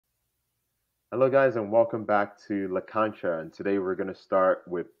Hello, guys, and welcome back to La Cancha. And today we're going to start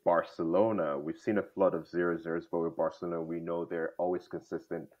with Barcelona. We've seen a flood of 0-0s, but with Barcelona, we know they're always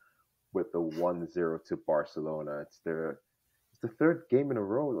consistent with the 1-0 to Barcelona. It's the third game in a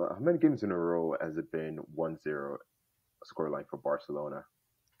row. How many games in a row has it been 1-0 scoreline for Barcelona?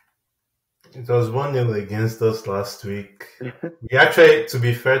 It was 1-0 against us last week. We actually, to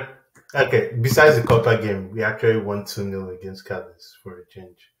be fair, okay, besides the Copa game, we actually won 2-0 against Cadiz for a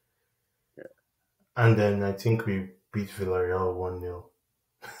change. And then I think we beat Villarreal 1-0.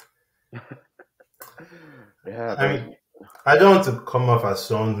 Yeah, I mean, I don't want to come off as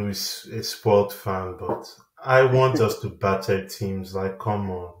someone who is a sport fan, but I want us to batter teams. Like,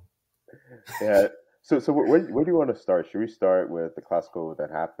 come on. yeah. So where do you want to start? Should we start with the Clasico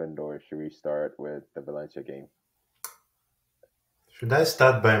that happened, or should we start with the Valencia game? Should I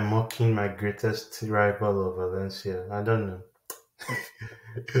start by mocking my greatest rival of Valencia? I don't know.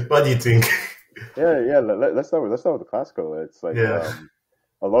 What do you think? Yeah. Let's start with the Clasico. It's like Yeah.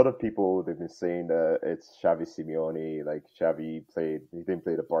 a lot of people they've been saying that it's Xavi Simeone. Like he didn't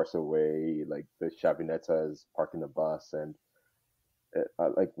play the Barca way. Like the Xavi Neta is parking the bus, and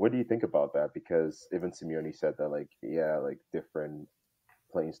like, what do you think about that? Because even Simeone said that, like, yeah, like different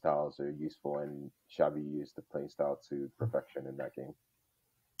playing styles are useful, and Xavi used the playing style to perfection in that game.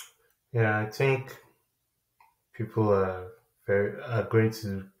 Yeah, I think people are going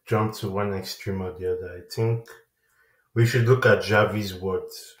to jump to one extreme or the other. I think we should look at Javi's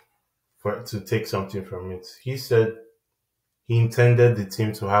words for to take something from it. He said he intended the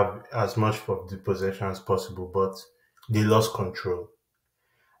team to have as much of the possession as possible, but they lost control.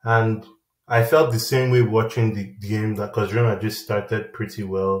 And I felt the same way watching the game that because Real Madrid started pretty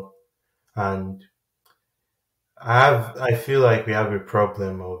well, and I feel like we have a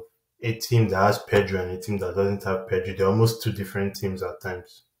problem of a team that has Pedro and a team that doesn't have Pedro. They're almost two different teams at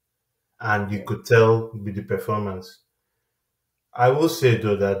times, and you Yeah, could tell with the performance. I will say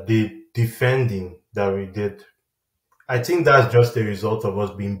though that the defending that we did, I think that's just a result of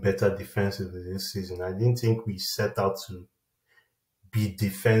us being better defensively this season. I didn't think we set out to be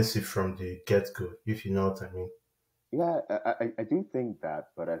defensive from the get go, if you know what I mean. yeah, I do think that,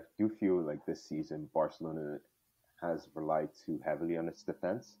 but I do feel like this season Barcelona has relied too heavily on its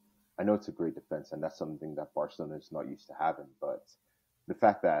defense. I know it's a great defense, and that's something that Barcelona is not used to having. But the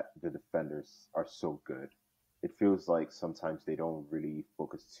fact that the defenders are so good, it feels like sometimes they don't really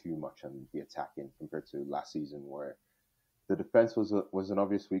focus too much on the attacking compared to last season, where the defense was an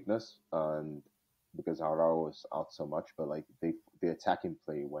obvious weakness, and because Araujo was out so much. But like the attacking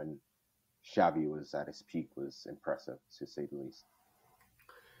play when Xavi was at his peak was impressive to say the least.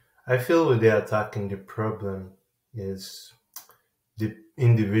 I feel with the attacking, the problem is the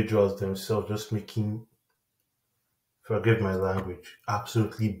individuals themselves just making, forgive my language,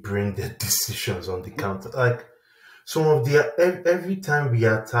 absolutely brain dead decisions on the counter. Like some of the every time we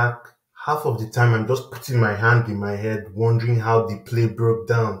attack, half of the time I'm just putting my hand in my head, wondering how the play broke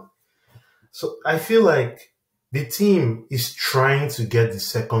down. So I feel like the team is trying to get the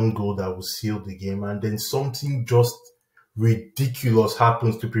second goal that will seal the game, and then something just ridiculous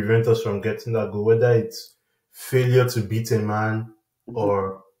happens to prevent us from getting that goal, whether it's failure to beat a man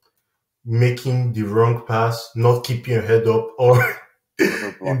or making the wrong pass, not keeping your head up, or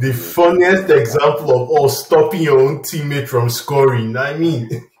Or in the blocking your funniest your pass. example of all, stopping your own teammate from scoring. I mean,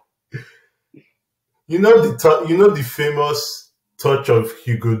 you know the famous touch of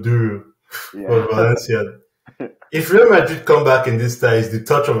Hugo Duro for Yeah. Valencia. If Real Madrid come back in this tie, it's the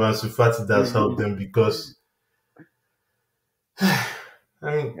touch of Ansu Fati that's helped them because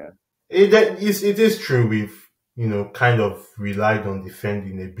I mean Yeah. it is true we've kind of relied on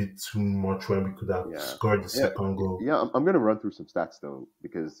defending a bit too much when we could have Yeah, scored the yeah, second goal. yeah. I'm gonna run through some stats though,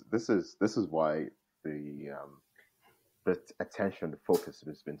 because this is why the attention, the focus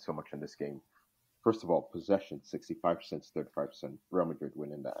has been so much on this game. First of all, possession 65% to 35%. Real Madrid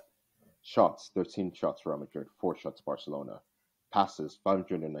winning that. Shots 13 shots Real Madrid, 4 shots Barcelona. Passes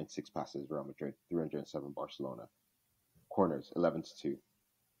 596 passes Real Madrid, 307 Barcelona. Corners 11-2.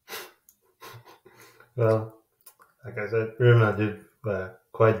 Well, like I said, Real Madrid were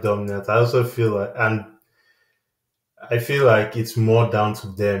quite dominant. I also feel like, and I feel like it's more down to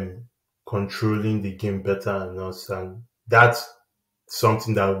them controlling the game better than us, and that's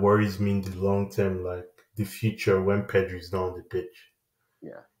something that worries me in the long term, like the future when Pedri is not on the pitch.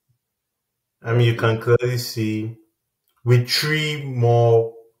 Yeah, I yeah. mean, you can clearly see with three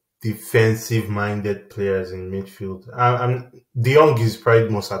more defensive-minded players in midfield. De Jong is probably the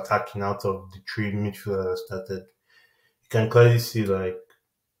most attacking out of the three midfielders that started. You can clearly see like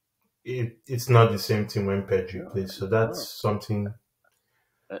it's not the same thing when Pedri No, plays. So no. that's something.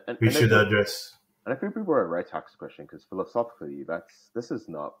 we and I should feel address. and I feel people are right to ask the question because philosophically, this is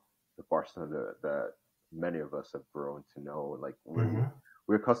not the Barcelona that many of us have grown to know. Like Hmm.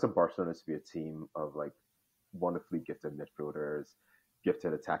 we're accustomed Barcelona to be a team of like wonderfully gifted midfielders,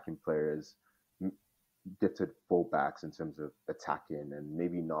 gifted attacking players, gifted fullbacks in terms of attacking, and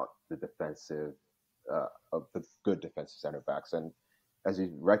maybe not the defensive of the good defensive center backs. And as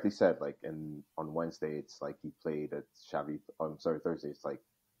you rightly said, like in on Wednesday, it's like he played at Xavi. I'm sorry, Thursday. It's like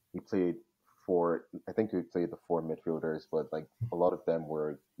he played four. I think he played the four midfielders, but like a lot of them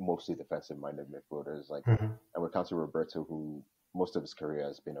were mostly defensive minded midfielders. Like, Hmm. and we're counting Roberto, who most of his career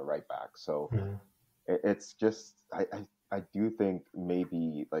has been a right back. So Hmm. it's just I do think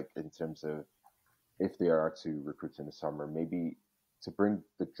maybe like in terms of if they are to recruit in the summer, maybe to bring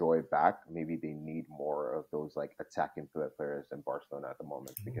the joy back, maybe they need more of those like attacking players in Barcelona at the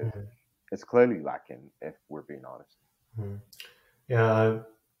moment because it's clearly lacking if we're being honest. Hmm. Yeah,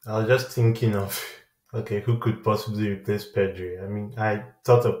 I was just thinking of okay, who could possibly replace Pedri? I mean, I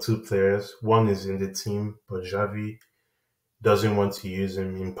thought of two players. One is in the team, but Xavi doesn't want to use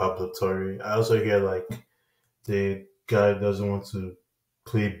him in Pablo Torre. I also hear like the guy doesn't want to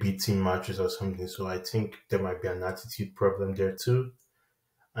play B team matches or something. So I think there might be an attitude problem there too.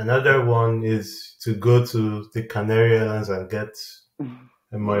 Another one is to go to the Canary Islands and get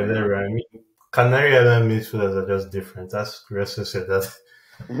a Moreira. Moilera. I mean, Canary Island midfielders are just different. That's Ressa said that.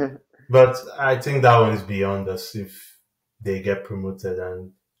 But I think that one is beyond us if they get promoted.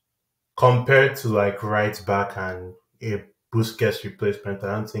 And compared to like right back and a Busquets replacement,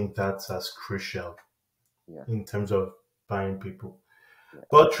 I don't think that's as crucial Yeah, in terms of buying people. yeah.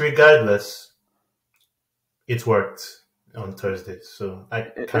 But regardless, it worked on Thursday, so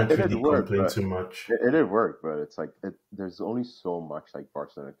I It can't did really work, complain but too much. it did work, but it's like there's only so much like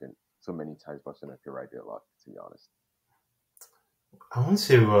Barcelona can, so many times Barcelona can write their luck. To be honest, I won't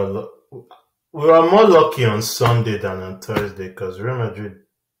say we were more lucky on Sunday than on Thursday because Real Madrid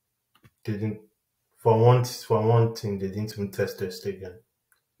didn't. For one thing, they didn't even test their stadium.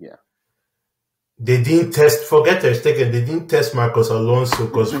 yeah. They didn't test. Forget their stadium. They didn't test Marcos Alonso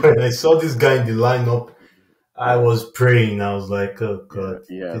because when I saw this guy in the lineup, I Yeah, was praying. I was like, "Oh yeah, God,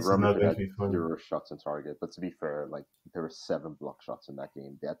 yeah. this is Real not Madrid going to had be funny." 0 shots on target, but to be fair, like there were 7 block shots in that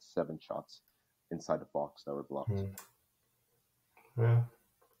game. They had 7 shots inside the box that were blocked. Hmm. Well,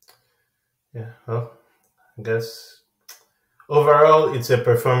 yeah. Well, I guess overall, it's a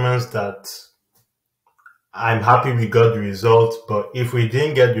performance that I'm happy we got the result, but if we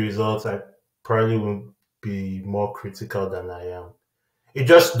didn't get the result, I probably would be more critical than I am. It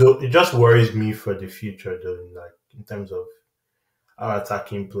just worries me for the future though, like in terms of our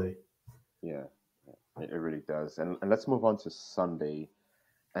attacking play. Yeah, it really does. And let's move on to Sunday.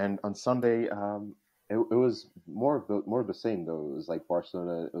 And on Sunday, it was more of the same though. It was like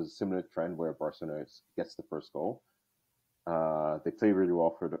Barcelona. It was a similar trend where Barcelona gets the first goal. They play really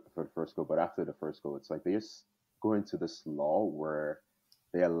well for the first goal, but after the first goal, it's like they just go into this lull where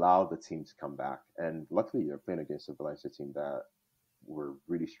they allow the team to come back. And luckily, they're playing against a Valencia team that were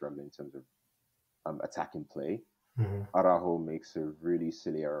really struggling in terms of attacking play. Hmm. Araujo makes a really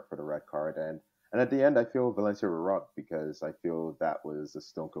silly error for the red card, and at the end, I feel Valencia were robbed because I feel that was a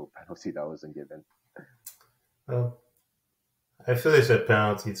stone cold penalty that wasn't given. Well, I feel it's a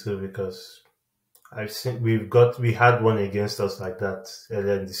penalty too because I've seen we had one against us like that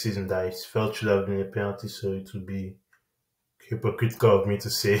earlier in the season that I felt should have been a penalty, so it would be hypocritical of me to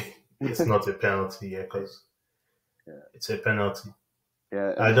say it's not a penalty, yeah, because Yeah, it's a penalty.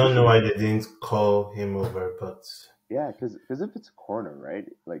 yeah, and I don't know especially why they didn't call him over, but yeah, because if it's a corner, right?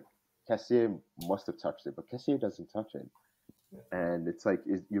 Like Cassier must have touched it, but Cassier doesn't touch it, and it's like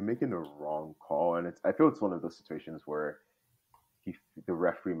you're making a wrong call, and I feel it's one of those situations where he the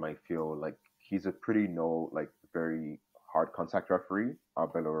referee might feel like he's a pretty no like very hard contact referee,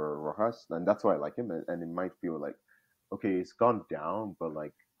 Arbelo Rojas, and that's why I like him, and it might feel like okay, it's gone down, but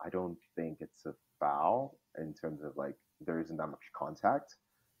like I don't think it's a foul in terms of like there isn't that much contact,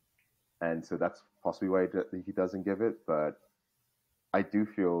 and so that's possibly why he doesn't give it. But I do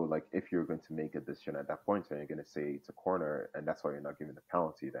feel like if you're going to make a decision at that point and you're going to say it's a corner and that's why you're not giving the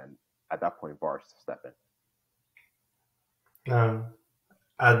penalty, then at that point, VAR to step in. um,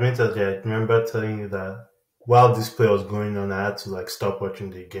 admittedly, I remember telling you that while this play was going on, I had to like stop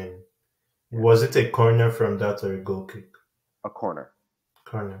watching the game. Yeah, Was it a corner from that or a goal kick? a corner.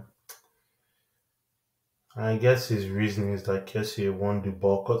 Corner. I guess his reasoning is that Kessie won the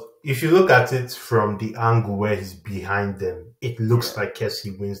ball. Cause if you look at it from the angle where he's behind them, it looks Yeah, like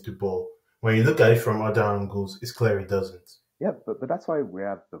Kessie wins the ball. When you look at it from other angles, it's clear he doesn't. yeah, but that's why we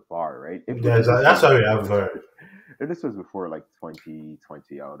have the VAR, right? If we could just That's say why we have her. if this was before like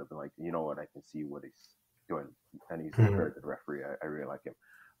 2020, I would have been like, you know what, I can see what he's doing, and he's a very Mhm. good referee. I really like him.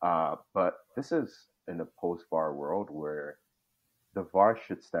 But this is in a post-VAR world where the VAR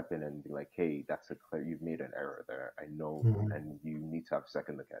should step in and be like, hey, that's a clear, you've made an error there. I know, Mhm. and you need to have a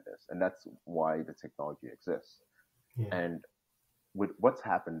second look at this. And that's why the technology exists. Yeah. And with what's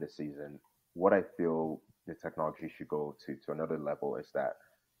happened this season, what I feel the technology should go to another level is that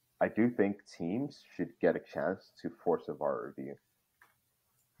I do think teams should get a chance to force a VAR review,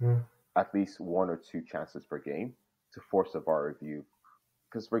 Mhm. at least one or two chances per game to force a VAR review.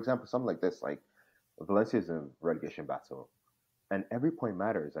 Because, for example, something like this, like Valencia is in a relegation battle, and every point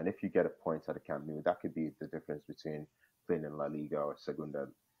matters. And if you get a point at the Camp Nou, that could be the difference between playing in La Liga or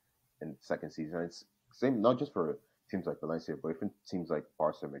Segunda in second season. And it's same not just for teams like Valencia, but even teams like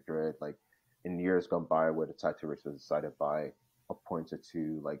Barca, Madrid. Like in years gone by, where the title race was decided by a point or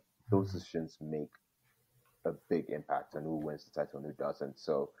two, like those decisions make a big impact on who wins the title and who doesn't.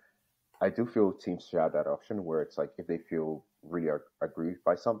 So I do feel teams should have that option where it's like if they feel really aggrieved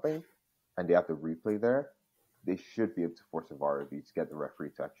by something and they have to replay there, they should be able to force a VAR review to get the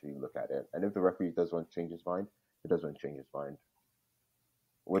referee to actually look at it. And if the referee does want to change his mind, he does want to change his mind.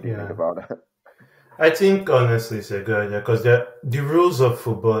 What do you think Yeah. about that? I think honestly it's a good idea because the rules of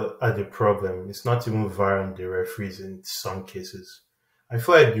football are the problem. It's not even VAR and the referees in some cases. I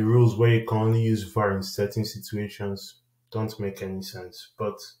feel like the rules where you can only use VAR in certain situations don't make any sense.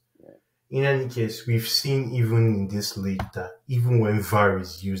 But Yeah. in any case, we've seen even in this league that even when VAR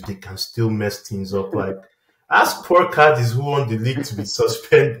is used, they can still mess things up. Like, ask poor Cadiz who won the league to be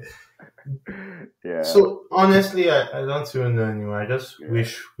suspended. Yeah, So honestly, I don't even know anymore. I just yeah,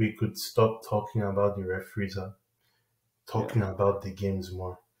 wish we could stop talking about the referees and yeah, talking about the games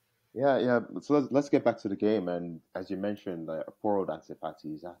more. yeah. So let's get back to the game. And as you mentioned, poor old Ancelotti,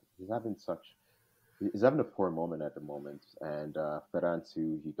 he's having a poor moment at the moment. And Ferran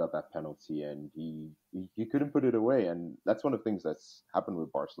too, he got that penalty and he couldn't put it away. And that's one of the things that's happened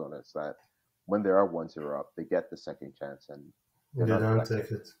with Barcelona is that when they are 1-0 up, they get the second chance and they're They not don't neglecting.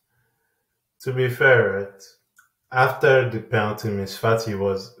 take it. To be fair, right? After the penalty miss,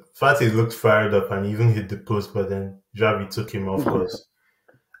 Fati looked fired up and even hit the post, but then Javi took him off because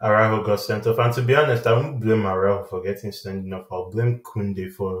Araujo got sent off. And to be honest, I won't blame Araujo for getting sent off. I'll blame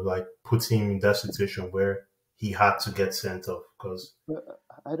Kunde for like putting him in that situation where he had to get sent off because But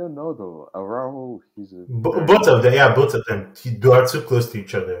I don't know though. Araujo, he's a both very of them, yeah, both of them, they are too close to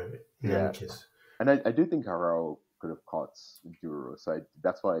each other in any yeah. case. And I do think Harrell could have caught Duro, so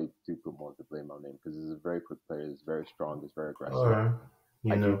that's why I do put more of the blame on him because he's a very quick player, he's very strong, he's very aggressive. Or, I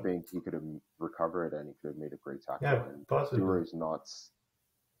you do know, think he could have recovered and he could have made a great yeah, tackle. And possibly. Duro is not,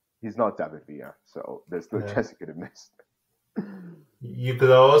 he's not David Villa, so there's no Yeah. chance he could have missed. You could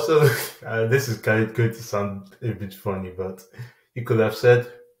have also, this is kind of going to sound a bit funny, but you could have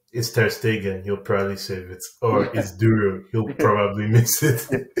said, it's Ter Stegen, he'll probably save it. Or Yeah, it's Duro, he'll probably miss it.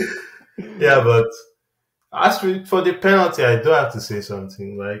 yeah, Yeah, but as for the penalty, I do have to say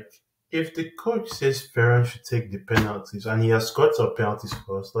something. Like, if the coach says Ferran should take the penalties and he has scored some penalties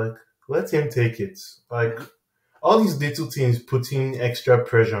for us, like, let him take it. Like, all these little things putting extra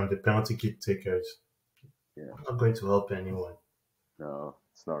pressure on the penalty kick takers, yeah. not going to help anyone. No,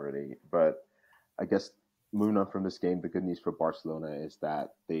 it's not really. But I guess moving on from this game, the good news for Barcelona is that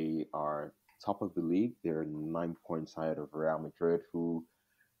they are top of the league. They're 9 points ahead of Real Madrid, who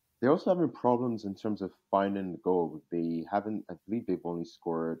they're also having problems in terms of finding the goal. They haven't. I believe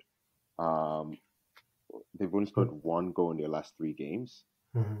um, they've only scored one goal in their last three games.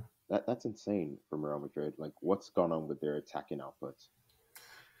 Mhm. That's insane from Real Madrid. Like, what's gone on with their attacking output?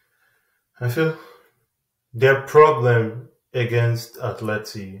 I feel their problem against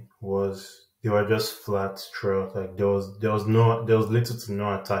Atleti was they were just flat throughout. Like there was little to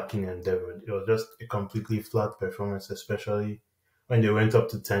no attacking endeavor. It was just a completely flat performance, especially when they went up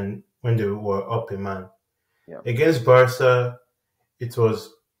to 10 when they were up a man. Yeah, Against Barca, it was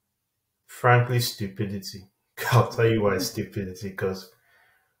frankly stupidity. I'll tell you why stupidity, because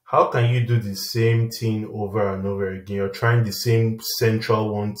how can you do the same thing over and over again? You're trying the same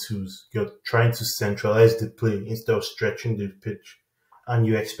central one twos. You're trying to centralize the play instead of stretching the pitch, and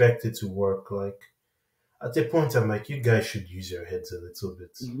you expect it to work. Like at a point, I'm like, you guys should use your heads a little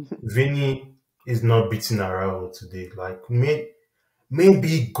bit. Vinny is not beating Araujo today. Like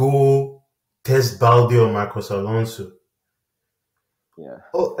maybe go test Balde or Marcos Alonso. yeah,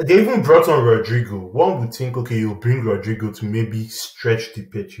 Oh, they even brought on Rodrigo. One would think, okay, you bring Rodrigo to maybe stretch the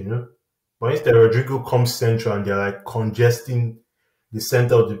pitch, you know? But instead, Rodrigo comes central and they're like congesting the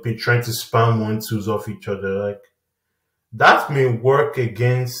center of the pitch, trying to spam one twos off each other. Like, that may work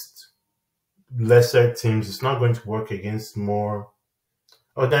against lesser teams. It's not going to work against more.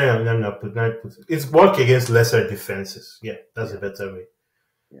 Oh, no. It's work against lesser defenses. Yeah, that's a Yeah, better way.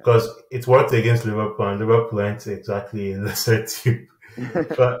 yeah. Because it worked against Liverpool, and Liverpool ain't exactly a lesser team.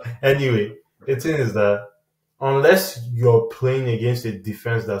 But anyway, the thing is that unless you're playing against a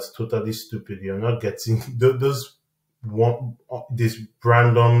defense that's totally stupid, you're not getting those one these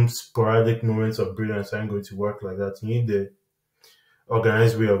random sporadic moments of brilliance aren't going to work like that. You need the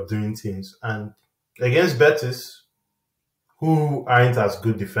organized way of doing things. And against Betis, who aren't as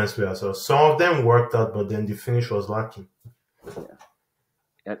good defensively as us, some of them worked out, but then the finish was lacking.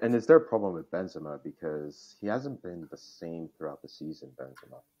 Yeah. And is there a problem with Benzema because he hasn't been the same throughout the season,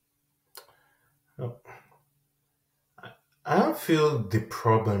 Benzema? I don't feel the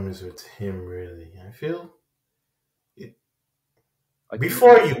problem is with him really. I feel it, Like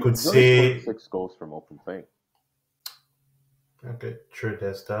before you could he's only scored say, 6 goals from open play. okay, sure,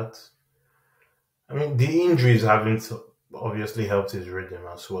 there's that. I mean, the injuries haven't obviously helped his rhythm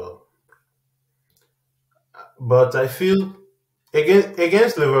as well. But I feel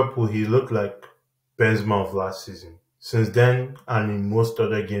against Liverpool, he looked like Benzema of last season. Since then, and in most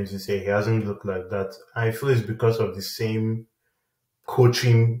other games this year, he hasn't looked like that. I feel it's because of the same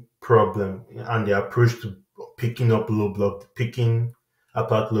coaching problem and the approach to picking apart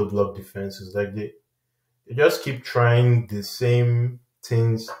low block defenses. Like they just keep trying the same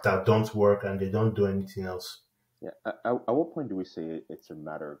things that don't work and they don't do anything else. Yeah. At what point do we say it's a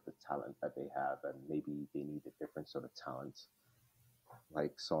matter of the talent that they have, and maybe they need a different sort of talent,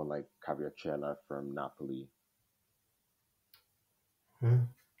 like someone like Caviochella from Napoli? Hmm.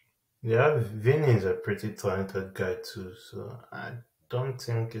 Yeah, Vinny is a pretty talented guy too, so I don't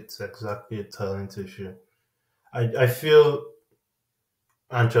think it's exactly a talent issue. I feel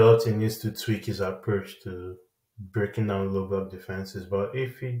Ancelotti needs to tweak his approach to breaking down low block defenses, but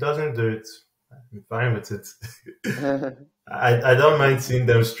if he doesn't do it, I'm fine with it. Yeah. I don't mind seeing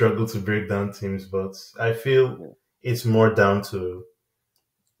them struggle to break down teams, but I feel it's more down to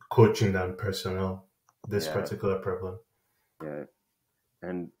coaching than personnel, this Yeah. particular problem. Yeah.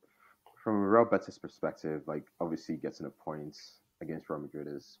 And from a Real Betis perspective, like obviously getting a point against Real Madrid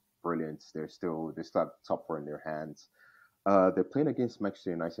is brilliant. They still have top four in their hands. They're playing against Manchester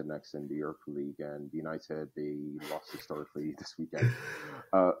United next in the Europa League, and United they lost historically this weekend.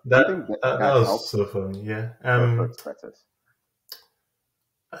 Do you That, think that that that was helps so funny, yeah. for Betis?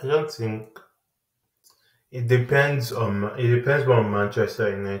 I don't think it depends on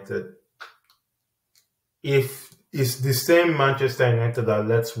Manchester United. If it's the same Manchester United that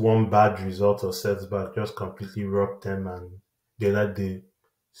lets one bad result or setback just completely rock them and they let the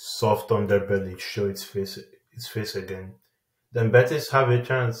soft underbelly show its face again, then Betis have a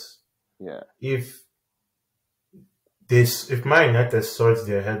chance. Yeah, If if Man United sorts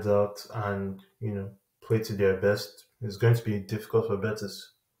their heads out and play to their best, it's going to be difficult for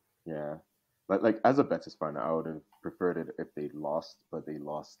Betis. yeah. But like as a Betis fan, I would have preferred it if they lost, but they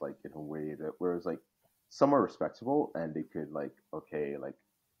lost like in a way that where it was like somewhat respectable and they could like okay like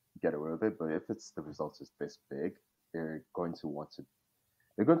get away with it. But if it's the results is this big, they're going to want to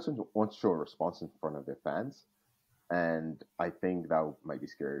they're going to want to show a response in front of their fans, and I think that might be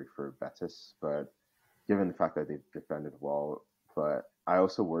scary for Betis. But given the fact that they've defended well, but I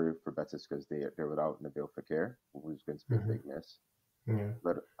also worry for Betis because they're without Nabil Fekir, who's going to be a big Hmm. miss. Yeah.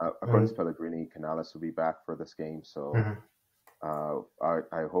 But according to And Pellegrini, Canales will be back for this game, so mhm.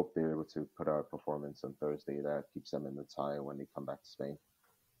 I hope they're able to put out a performance on Thursday that keeps them in the tie when they come back to Spain.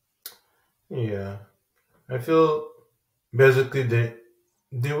 Yeah, I feel basically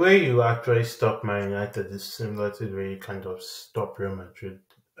the way you actually stop Man United is similar to the way you kind of stop Real Madrid,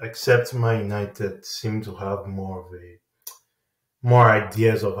 except Man United seem to have more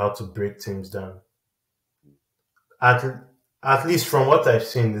ideas of how to break teams down. At at least from what I've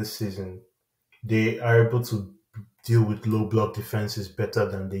seen this season, they are able to deal with low block defenses better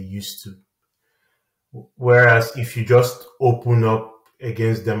than they used to. Whereas if you just open up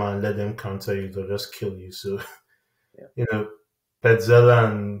against them and let them counter you, they'll just kill you. So Yeah, you know,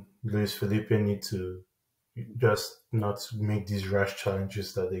 Petzela and Luis Felipe need to just not make these rash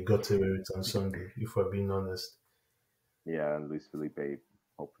challenges that they got away with on Sunday, if we're being honest. yeah, and Luis Felipe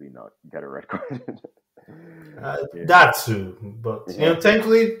hopefully not get a red card. Yeah, That too. But, yeah,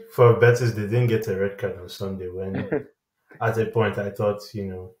 thankfully for Betis, they didn't get a red card on Sunday when at a point I thought,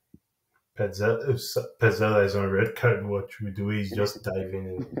 Petzela is on red card watch with the way he's just diving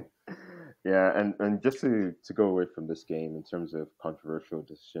in. yeah, and just to go away from this game in terms of controversial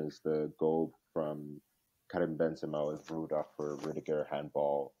decisions, the goal from Karim Benzema was ruled off for Rudiger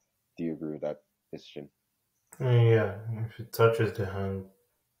handball. Do you agree with that decision? Yeah, if it touches the hand,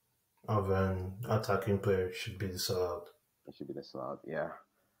 of an attacking player should be disallowed. It should be disallowed. Yeah.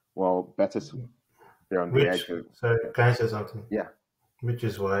 Well, Betis, they're on the edge Which, of. sorry, can I say something? Yeah. Which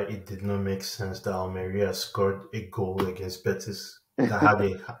is why it did not make sense that Almeria scored a goal against Betis that had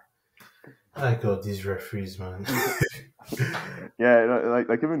a. I got these referees, man. Yeah,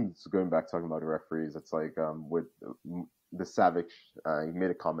 like even just going back talking about the referees, it's like with the Savage, he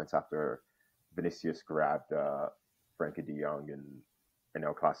made a comment after Vinicius grabbed Frankie De Jong in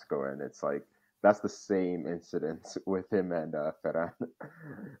El Clasico, and it's like that's the same incident with him and Ferran,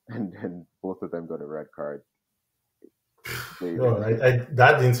 and then both of them got a red card. They, No,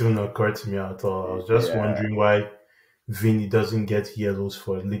 that didn't even occur to me at all. I was just yeah, wondering why Vinny doesn't get yellows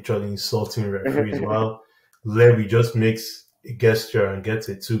for literally insulting referees, while Levy just makes a gesture and gets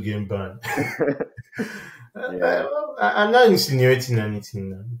a 2 game ban. yeah, I'm not insinuating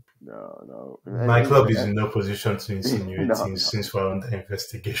anything. no, My club is in no position to insinuate no, things no. since we're under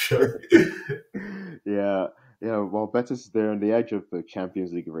investigation. Yeah, yeah. Well, Betis they're on the edge of the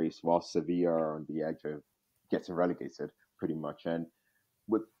Champions League race, while Sevilla are on the edge of getting relegated, pretty much. And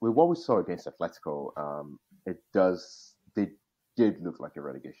with what we saw against Atletico, it does they did look like a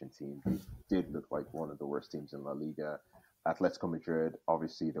relegation team. They did look like one of the worst teams in La Liga. Atletico Madrid,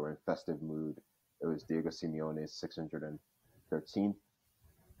 obviously, they were in festive mood. It was Diego Simeone's 613th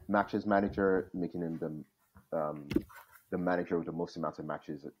matches manager, making him the manager with the most amount of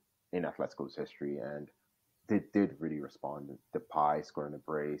matches in Atletico's history, and they did really respond. Depay scoring a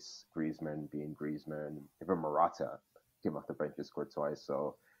brace, Griezmann being Griezmann, even Morata came off the bench and scored twice.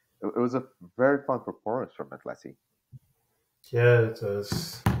 So it was a very fun performance from Atleti. Yeah, it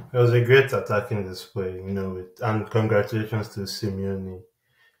was. It was a great attacking display, and congratulations to Simeone.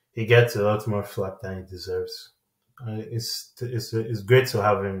 He gets a lot more flack than he deserves. It's great to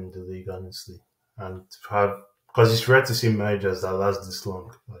have him in the league, honestly, and to have because it's rare to see managers that last this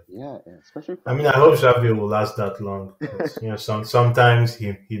long. Like, Yeah, yeah, especially I from mean, I hope Xavi will last that long, but sometimes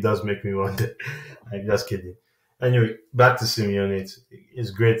he does make me wonder. I'm just kidding. Anyway, back to Simeone.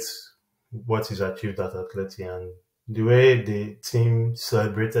 It's great what he's achieved at Atleti, and the way the team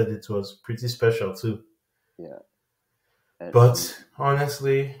celebrated it was pretty special too. yeah, and But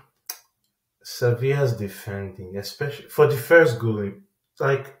honestly, Sevilla's defending, especially for the first goal,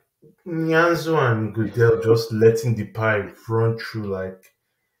 like Nyanzo and Goodell just letting the pipe run through like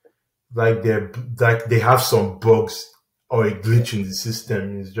they're like they have some bugs or a yeah, glitch in the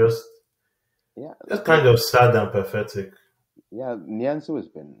system. It's just like kind of sad and pathetic. yeah, Nianzu has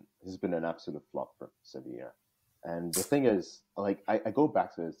been an absolute flop for Sevilla. And the thing is, like I go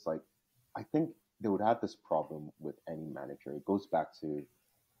back to it's like I think they would have this problem with any manager. It goes back to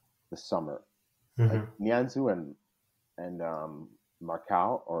the summer. Like Hmm. Nianzu and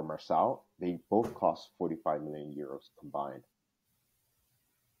Marcal or Marçal, they both cost 45 million euros combined.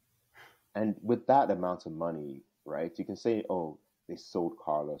 And with that amount of money, right, you can say, oh, they sold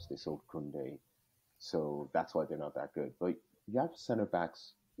Carlos, they sold Kunde, so that's why they're not that good. But you have center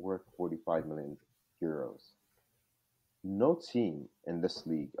backs worth 45 million euros. No team in this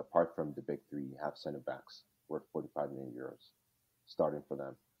league, apart from the big three, have center backs worth 45 million euros starting for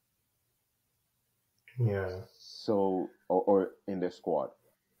them. Yeah. So, or in their squad.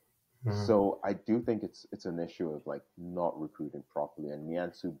 Mhm. So I do think it's an issue of like not recruiting properly. And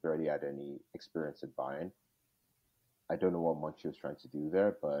Niansu barely had any experience at Bayern. I don't know what Monchi was trying to do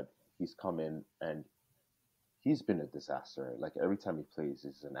there, but he's come in and he's been a disaster. Like every time he plays,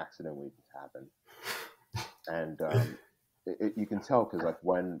 it's an accident waiting to happen. And you can tell because like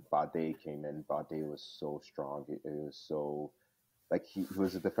when Bade came in, Bade was so strong. It was so like he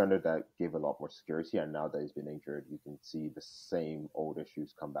was a defender that gave a lot more security. And now that he's been injured, you can see the same old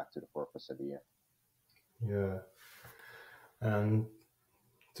issues come back to the fore for Sevilla. Yeah. And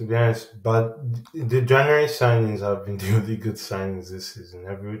to be honest, but the January signings have been the only good signings this season.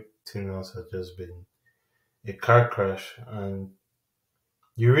 Everything else has just been a car crash, and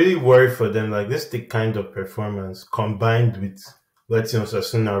you really worry for them. Like this, the kind of performance combined with letting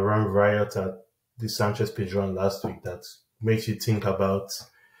Osasuna run riot at the Sanchez Pizjuan last week that makes you think about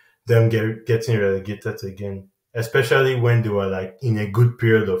them getting relegated again, especially when they were like in a good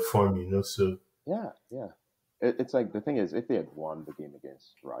period of form. So Yeah, yeah. It's like the thing is, if they had won the game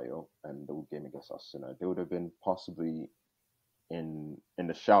against Rayo and the game against Osasuna, they would have been possibly in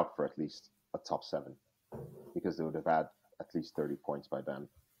the shout for at least a top seven because they would have had at least 30 points by then.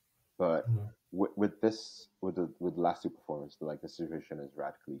 But with this, with the last two performances, like the situation has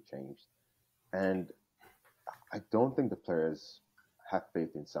radically changed, and I don't think the players have faith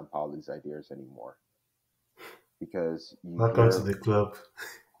in Sampaoli's ideas anymore because you welcome to hear the club.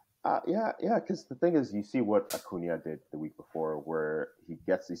 Yeah. Because the thing is, you see what Acuna did the week before, where he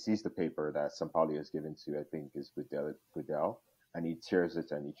sees the paper that Sampaoli has given to, I think, is Goodell, and he tears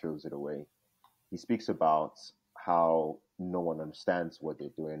it and he throws it away. He speaks about how no one understands what they're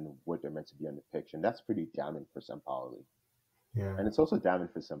doing, what they're meant to be on the pitch, and that's pretty damning for Sampaoli. Yeah, And it's also damning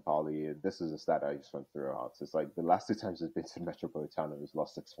for Sampaoli. This is a stat I just went through out. It's like the last two times he's been to Metropolitano, he's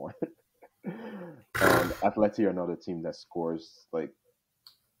lost 6-1. And Atleti are another team that scores like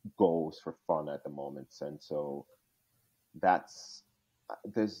goals for fun at the moment, and so that's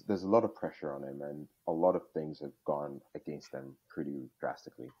there's a lot of pressure on him, and a lot of things have gone against them pretty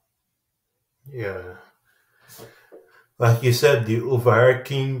drastically. yeah. Like you said, the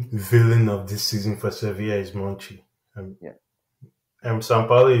overarching villain of this season for Sevilla is Monchi. Um, Yeah,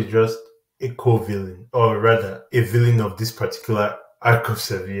 Sampaoli is just a co-villain, or rather, a villain of this particular arc of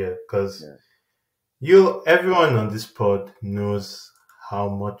Sevilla. Because yeah, everyone on this pod knows how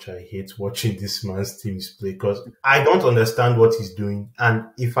much I hate watching this man's teams play. Because I don't understand what he's doing, and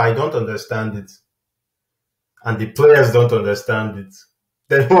if I don't understand it, and the players don't understand it,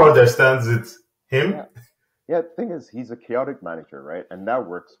 then who understands it? yeah, Him? yeah. The thing is, he's a chaotic manager, right? And that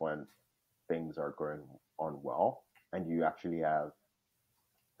works when things are going on well, and you actually have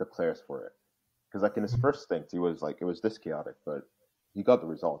the players for it. Because like in his first stint, he was like it was this chaotic, but he got the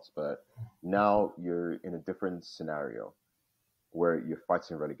results. But now you're in a different scenario where you're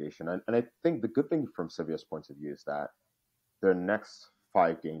fighting relegation, and I think the good thing from Sevilla's point of view is that their next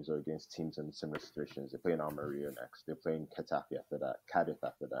 5 games are against teams in similar situations. They're playing Almeria next. They're playing Getafe after that, Cadiz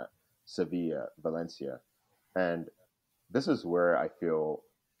after that, Sevilla, Valencia, and this is where I feel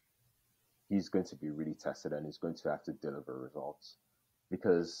he's going to be really tested and he's going to have to deliver results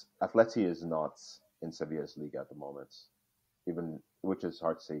because Atleti is not in Sevilla's league at the moment, even which is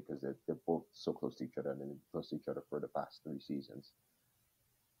hard to say because they're both so close to each other and they've been close to each other for the past 3 seasons.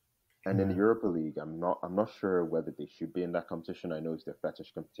 And in the Yeah. Europa League, I'm not sure whether they should be in that competition. I know it's their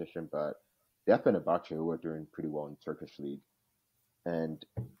fetish competition, but they have Fenerbahce who are doing pretty well in Turkish league, and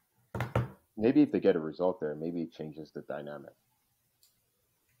maybe if they get a result there, maybe it changes the dynamic.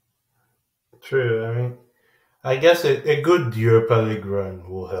 True. I mean, I guess a good Europa League run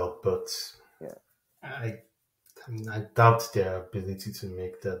will help, but Yeah, I I doubt their ability to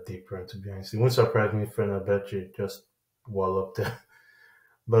make that deep run. To be honest, it won't surprise me if Fenerbahce just wallop them.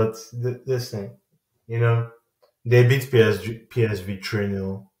 But this thing, you know, they beat PSV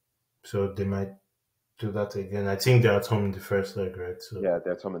 3-0, so they might do that again. I think they're at home in the first leg, right? yeah,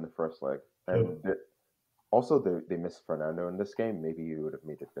 that's him in the first leg, So and also they missed Fernando in this game. Maybe it would have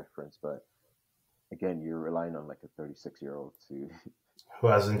made a difference, but again, you're relying on like a 36-year-old to who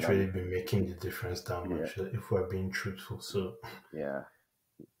get hasn't on. really been making the difference that Yeah, much, if we're being truthful. So, yeah,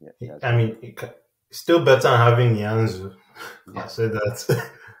 yeah. He has I been. mean, still better than having Yanzu. I'll Yeah, say that.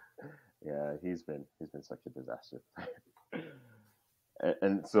 yeah. He's been such a disaster.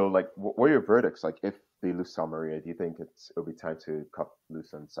 And so, like, what are your verdicts? Like, if they lose Samaria, do you think it'll be time to cut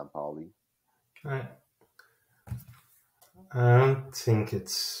loose on Sampaoli? I, I don't think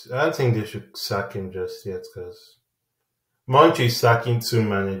I don't think they should sack him just yet because Monchi sacking 2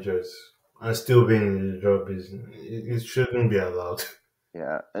 managers and still being in the job it shouldn't be allowed.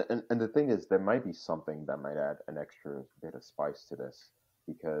 Yeah, and the thing is, there might be something that might add an extra bit of spice to this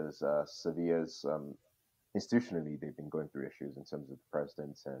because Sevilla's institutionally they've been going through issues in terms of the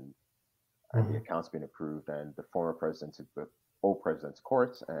presidents and the Mhm. accounts being approved, and the former president took the old president's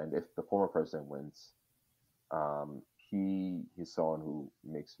court, and if the former president wins, he's someone who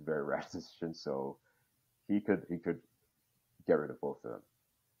makes very rash decisions, so he could get rid of both of them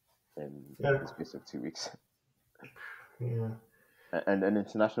in Yeah, the space of 2 weeks. yeah. And an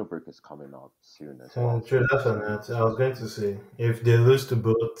international break is coming up soon as well, True, so that's some another. games. I was going to say if they lose to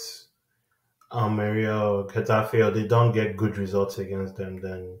both Almeria or Getafe, or they don't get good results against them,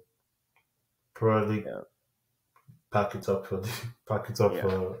 then probably Yeah, pack it up pack it up yeah,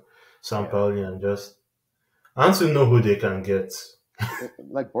 for yeah. Sampaoli and just I want to know who they can get.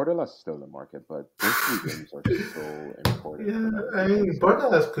 Like Borderlands is still in the market, but those 3 games are so important Yeah, for them I mean, because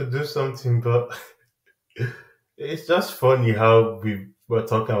Borderlands could do something, but it's just funny how we were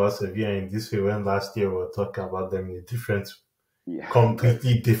talking about Sevilla in this way when last year we were talking about them in a yeah, very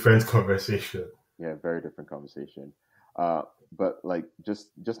completely different conversation. yeah, very different conversation. Uh, but like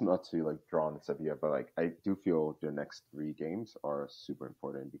just not to like draw on Sevilla, but like I do feel their next 3 games are super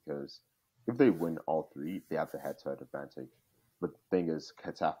important because if they win all three, they have the head-to-head advantage. But the thing is,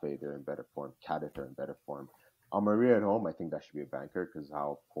 Getafe they're in better form, Cadiz are in better form. Almeria at home, I think that should be a banker because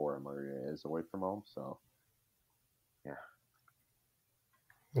how poor Almeria is away from home. So yeah,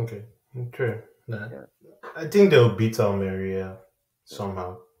 Okay, true. Nah, yeah, I think they'll beat Almeria yeah.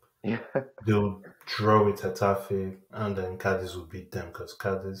 somehow. Yeah, They'll draw with Hetafe, and then Cadiz will beat them because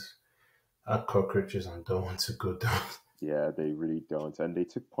Cadiz are cockroaches and don't want to go down. yeah, they really don't. And they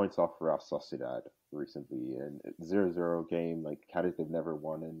took points off Real Sociedad recently in 0-0 game. Like Cadiz, they've never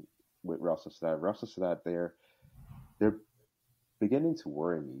won in with Real Sociedad. Real Sociedad, they're beginning to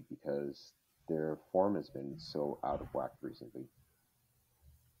worry me because their form has been so out of whack recently.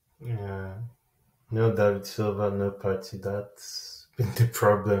 Yeah, no David Silva, no party. That's been the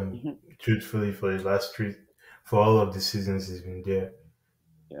problem, truthfully, for the last three, for all of the seasons he's been there.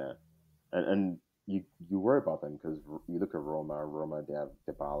 Yeah, and you worry about them because you look at Roma. Roma, they have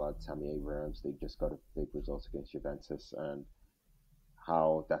Dybala, Tammy Abrams. They just got a big result against Juventus, and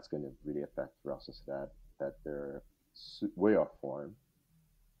how that's going to really affect Real Sociedad. That they're way off form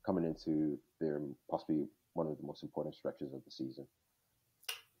coming into their possibly one of the most important stretches of the season.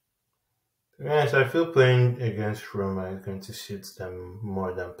 Yes, I feel playing against Roma is going to suit them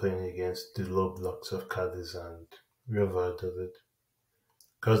more than playing against the low blocks of Cadiz and Real Valladolid.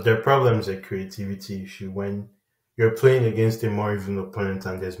 Because their problem is a creativity issue. When you're playing against a more even opponent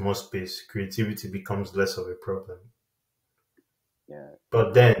and there's more space, creativity becomes less of a problem. Yeah,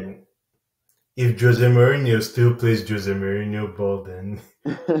 But then, if Jose Mourinho still plays Jose Mourinho ball, then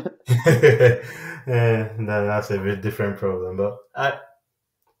then that's a bit different problem. But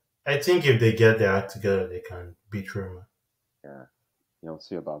I think if they get their act together, they can beat Roma. yeah.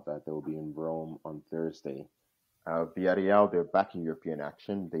 See about that. They will be in Rome on Thursday. Villarreal, they're back in European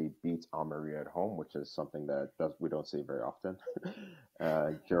action. They beat Almeria at home, which is something that we don't see very often.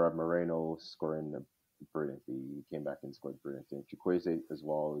 Gerard Moreno scoring brilliantly. He came back and scored brilliantly. And Chukwueze as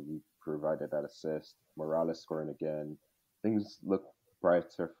well. He provided that assist. Morales scoring again. Things look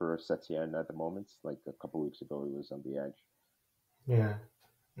brighter for Setien at the moment. Like a couple of weeks ago, he was on the edge. Yeah,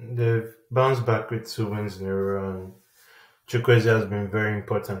 they've bounced back with 2 wins in a row, and Chukwueze has been very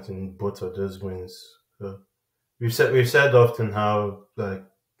important in both of those wins. So we've said often how like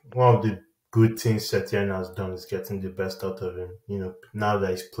one of the good things Setien has done is getting the best out of him. Now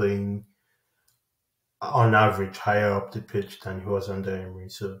that he's playing on average higher up the pitch than he was under Emery.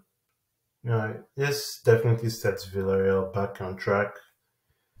 So this definitely sets Villarreal back on track.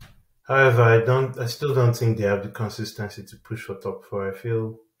 However, I still don't think they have the consistency to push for top four. I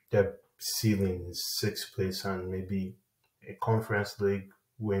feel their ceiling is sixth place and maybe a conference league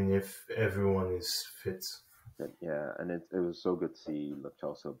win if everyone is fit. Yeah, and it was so good to see Lo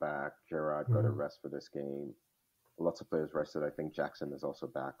Celso back. Gerard got a Mm, rest for this game. Lots of players rested. I think Jackson is also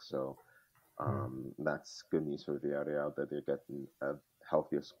back, so mm, that's good news for Villarreal that they're getting a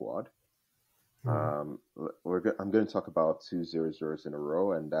healthier squad. mm. I'm going to talk about 2-0-0s in a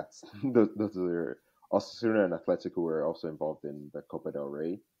row, and that's those are Osasuna and Atletico were also involved in the Copa del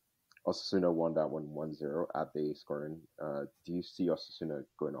Rey. Osasuna won that one 1-0 at the scoring. Do you see Osasuna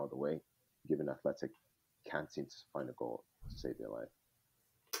going all the way, given Athletic can't seem to find a goal to save their life?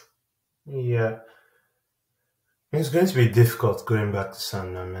 Yeah, it's going to be difficult going back to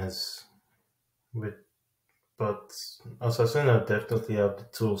San Mamés, with, but Osasuna definitely have the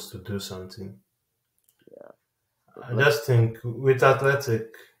tools to do something. Yeah, I let's. just think with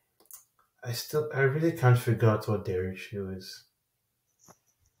Athletic, I really can't figure out what their issue is.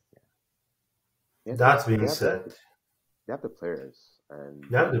 Yeah, That because being said, they have the players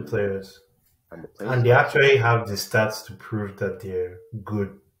they have the players, and the players and they are also actually have the stats to prove that they're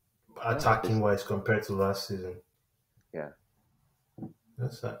good yeah attacking wise compared to last season. yeah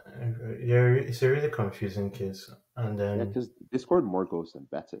That's it's a really confusing case. And yeah then, because they scored more goals than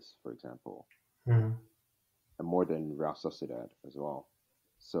Betis, for example, mm, and more than Real Sociedad as well.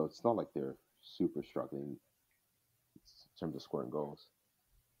 So it's not like they're super struggling in terms of scoring goals.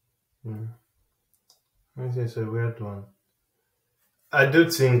 mm, it's a weird one. I do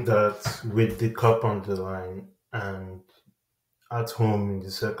think that with the cup on the line and at home in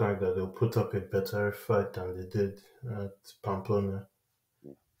the second leg, that they'll put up a better fight than they did at Pamplona.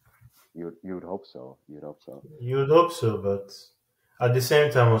 Yeah. You would hope so. You'd hope so. You'd hope so, but at the same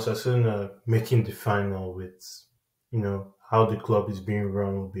time, Osasuna making the final with, how the club is being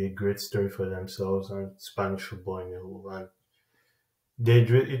run will be a great story for themselves and Spanish football in a whole. And it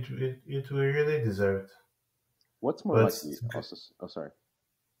will really deserve it. What's more But likely? Also, oh sorry.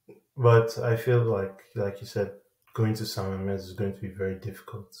 but I feel like you said, going to San Mamés is going to be very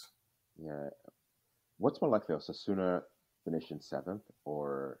difficult. Yeah. What's more likely? Osasuna finishing seventh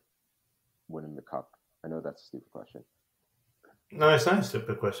or winning the cup? I know that's a stupid question. No, it's not a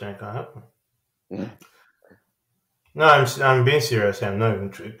stupid question. It can happen. Yeah. No, I'm being serious. I'm not even.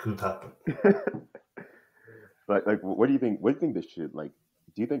 It could happen. Like, what do you think? What do you think they should like?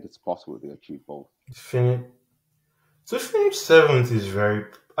 Do you think it's possible they achieve both? Finish To finish seventh is very.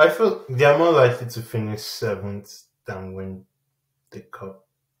 I feel they are more likely to finish seventh than win the cup.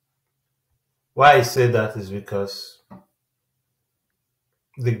 Why I say that is because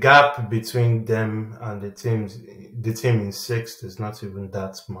the gap between them and the team in sixth is not even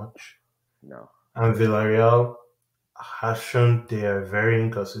that much. No. And Villarreal has shown they are very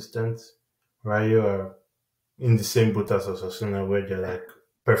inconsistent. Rayo are in the same boat as Osasuna, where they're like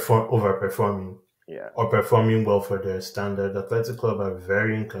overperforming Yeah. or performing well for their standard. Athletic Club are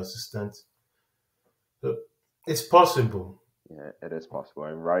very inconsistent. So it's possible. Yeah, it is possible.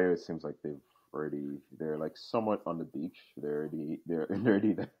 And Rayo, it seems like they're like somewhat on the beach. They're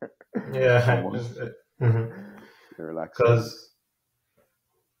already there, Yeah, almost. They're relaxing. because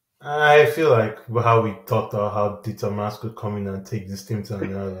I feel like how we thought how Dieter Mas could come in and take this team to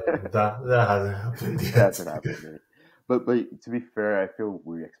another level. That hasn't happened That yet. hasn't happened yet. But to be fair, I feel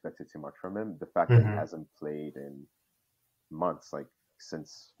we expected too much from him. The fact that he Hmm. hasn't played in months, like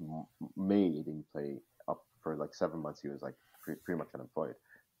since May, he didn't play up for like 7 months. He was like pretty much unemployed.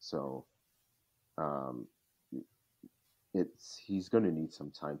 So um, it's he's going to need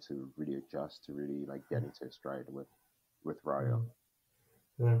some time to really adjust to really like get into his stride with Rayo.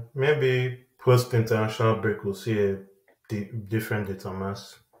 Yeah, maybe post international break we'll see a different Dieter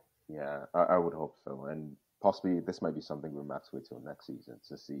Mas. Yeah, I would hope so, and possibly this might be something we max wait till next season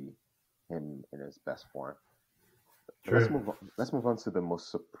to see him in his best form. But let's True. move on. Let's move on to the most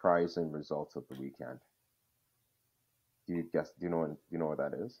surprising result of the weekend. Do you guess? Do you know what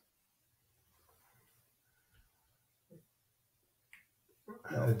that is?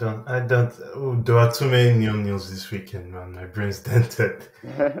 I No. don't. I don't. Oh, there are too many new news this weekend, man. My brain's dented.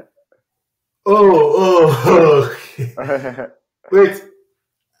 Oh. Okay. Wait,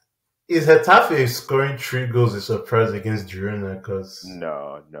 is Hetafe scoring 3 goals a surprise against Girona? Because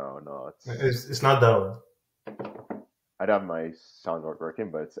No. it's not that one. I'd have my soundboard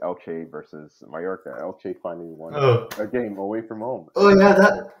working, but it's Elche versus Mallorca. Elche finally won Oh, a game away from home oh yeah,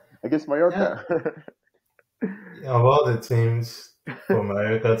 that. against Yeah, Mallorca. yeah, of all the teams for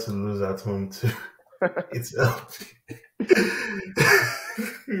America to lose at home too, it's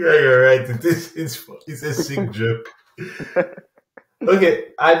yeah, you're right. It is. It's a sick joke. Okay,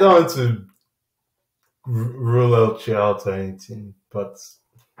 I don't want to rule out or anything, but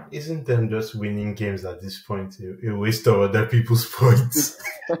isn't them just winning games at this point a waste of other people's points?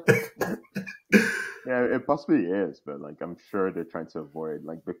 Yeah, it possibly is, but like I'm sure they're trying to avoid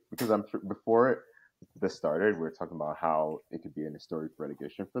like because I'm sure before this started, we were talking about how it could be an historic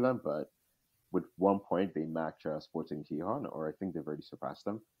relegation for them, but with 1 point they match Sporting Gijon, or I think they've already surpassed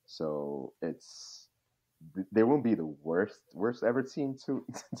them. So they won't be the worst ever team to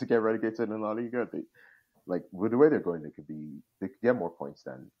to get relegated in La Liga. They like with the way they're going, they could get more points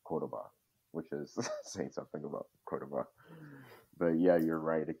than Cordoba, which is saying something about Cordoba. But yeah, you're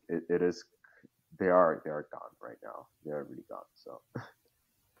right. It is they are gone right now. They are really gone. So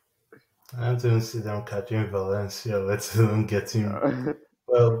I don't even see them catching Valencia, let alone getting. uh,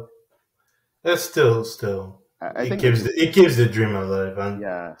 Well, it's still I think they can. it keeps the dream alive. And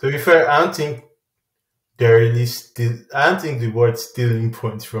Yeah, to be fair, I don't think they're really still. I don't think the word stealing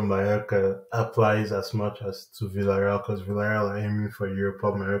points from Mallorca applies as much as to Villarreal, because Villarreal are aiming for Europe.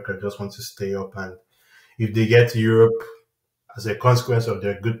 While Mallorca just want to stay up, and if they get to Europe as a consequence of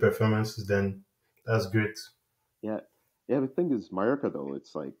their good performances, then that's great. yeah, yeah. The thing is, Mallorca though,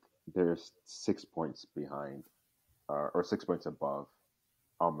 it's like they're 6 points behind, or 6 points above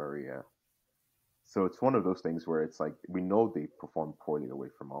Almeria. So it's one of those things where it's like we know they perform poorly away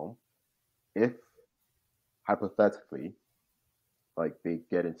from home. If hypothetically, like they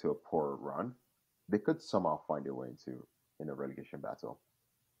get into a poor run, they could somehow find their way into in a relegation battle.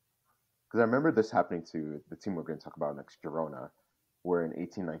 Because I remember this happening to the team we're going to talk about next, Girona, where in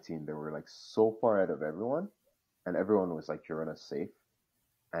 1819 they were like so far ahead of everyone, and everyone was like Girona safe,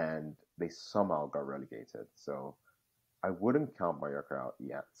 and they somehow got relegated. So I wouldn't count Mallorca out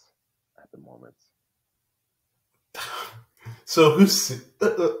yet at the moment. So who's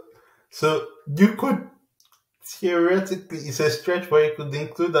so you could theoretically, it's a stretch where you could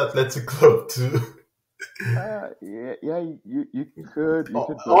include Athletic Club too. Yeah, you could,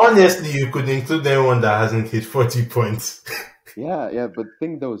 but Honestly, you could include anyone that hasn't hit 40 points. yeah. But the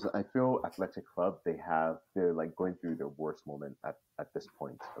thing though is, I feel Athletic Club they're like going through their worst moment at this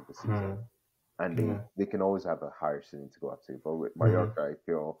point of the season, Hmm. and they Yeah. they can always have a higher ceiling to go up to. But with Hmm. Mallorca, I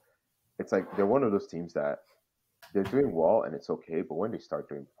feel it's like they're one of those teams that they're doing well and it's okay, but when they start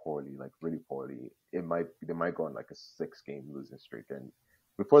doing poorly, like really poorly, they might go on like a 6 game losing streak, and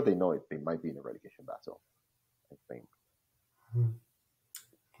before they know it, they might be in a relegation battle. I think.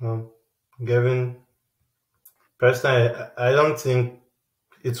 Well, Gavin, personally, I don't think.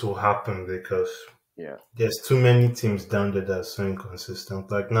 it will happen because Yeah, there's too many teams down there that are so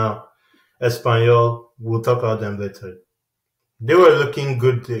inconsistent. Like now, Espanyol, we'll talk about them later. They were looking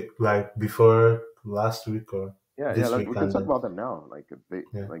good like before last week or yeah. this Like week, we can and talk then about them now.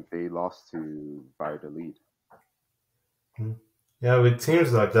 yeah. They lost to Valladolid. Mm. Yeah, with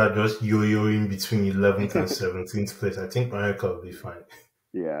teams like that just yo-yoing between 11th and 17th place, I think America will be fine.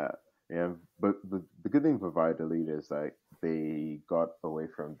 Yeah, yeah. But the good thing for Valladolid is that they got away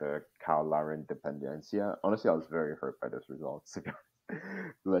from the Cal Laren dependencia. Honestly, I was very hurt by this result.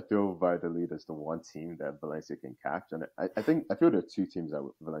 Like, feel Valladolid is the one team that Valencia can catch, and I feel there are two teams that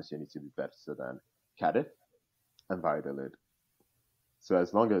Valencia needs to be better than: Cadiz and Valladolid. So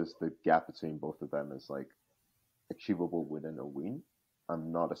as long as the gap between both of them is like achievable within a win,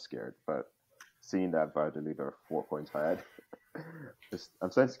 I'm not as scared. But seeing that Valladolid are 4 points ahead,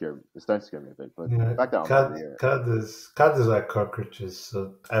 I'm starting to scare. It's starting to scare me a bit. But the Yeah, fact that Almeria, cat is like cockroaches,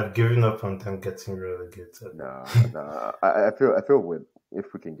 so I've given up on them getting relegated. no, I feel with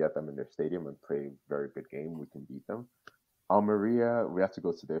if we can get them in their stadium and play a very good game, we can beat them. Almeria, we have to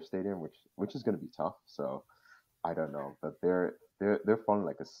go to their stadium, which is going to be tough. So I don't know, but they're falling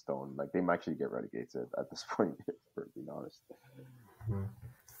like a stone. Like they might actually get relegated at this point, for being honest. Mm.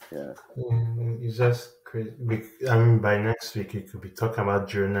 Yeah, It's just crazy. I mean, by next week, you could be talking about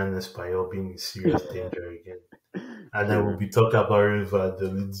Girona and Espanyol being in serious danger again. And then we'll true. be talking about River, the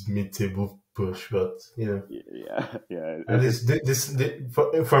Leeds mid-table push. But, Yeah, yeah. at least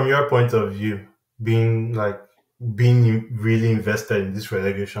from your point of view, being like, really invested in this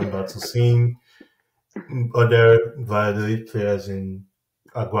relegation battle, seeing other Valladolid players in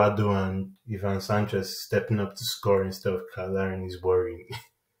Aguado and Ivan Sanchez stepping up to score instead of Calaren is worrying.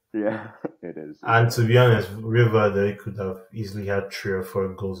 Yeah, it is. It And is. to be honest, River they could have easily had 3 or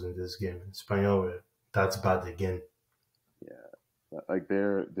 4 goals in this game. Espanyol were that's bad again. Yeah, like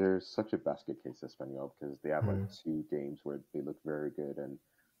they're such a basket case Espanol because they have like Mm. 2 games where they look very good, and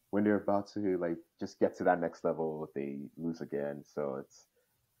when they're about to like just get to that next level, they lose again. So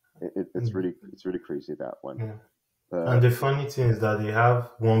Mm. it's really crazy that one. Yeah. And But the funny thing is that they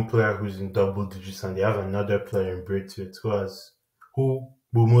have one player who's in double digits, and they have another player in Braithwaite who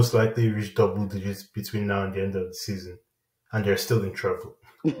will most likely reach double digits between now and the end of the season, and they're still in trouble.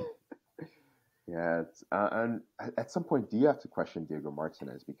 yeah, and at some point, do you have to question Diego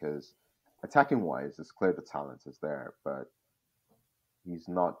Martinez because attacking wise, it's clear the talent is there, but he's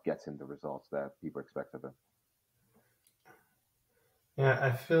not getting the results that people expect of him.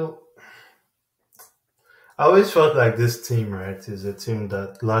 Yeah, I always felt like this team, right, is a team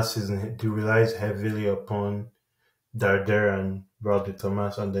that last season relies heavily upon Darder and Bradley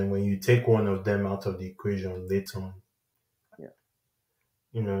Thomas, and then when you take one of them out of the equation late on,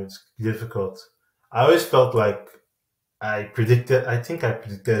 Yeah, it's difficult. I always felt like I think I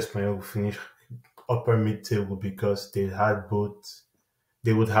predicted Espanyol would finish upper mid table because they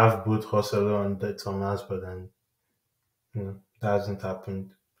would have both Joselo and Thomas, but then, that hasn't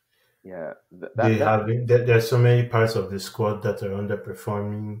happened. yeah, They have been, there's so many parts of the squad that are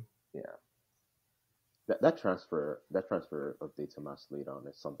underperforming. yeah. That transfer of De Tomas late on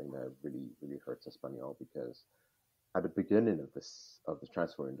is something that really hurts Espanyol because at the beginning of the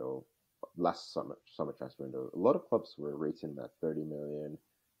transfer window, last summer transfer window, a lot of clubs were rating that 30 million,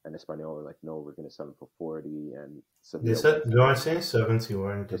 and Espanyol were like, no, we're going to sell him for 40, and They Sevilla said wanted they to were buy saying 70,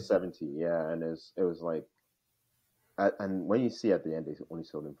 weren't for they? 70, yeah, and it was like, and when you see at the end they only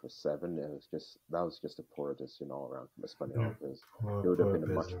sold him for 7, that was just a poor decision all around from Yeah. Espanyol because Poor, it would have poor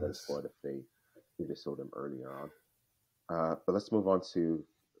been a much better business. squad if they sold him earlier on. But let's move on to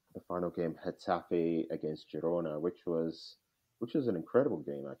the final game, Getafe against Girona, which was an incredible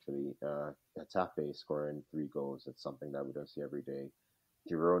game actually. Getafe scoring 3 goals, it's something that we don't see every day.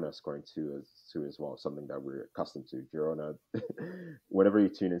 Girona scoring two as well, something that we're accustomed to. Girona, whenever you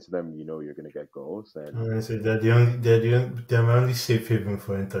tune into them, you know you're gonna get goals, and Honestly, they're my only safe haven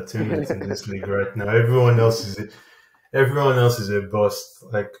for entertainment in this league right now. Everyone else is a bust.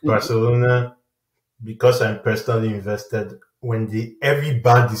 Like Barcelona, because I'm personally invested. When every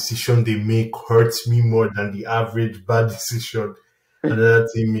bad decision they make hurts me more than the average bad decision another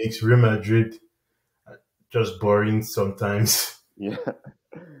team makes. Real Madrid just boring sometimes. yeah,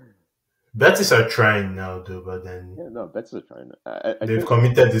 Betis are trying now though, but then yeah, no, Betis are trying. I they've think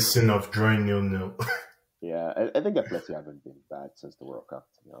committed the sin of drawing 0-0. yeah, I think Atleti haven't been bad since the World Cup,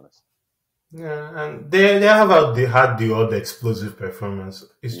 to be honest. Yeah, and they had the odd explosive performance.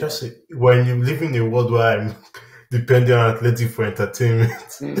 It's Yeah. just when you live in a world where I'm depending on Atleti for entertainment.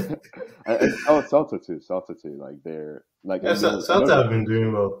 And Salta too. Like they're like Yeah, I know Celta their have been condition doing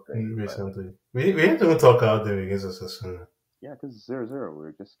is well great, but recently. We didn't even talk about them against Osasuna. Yeah, because 0-0,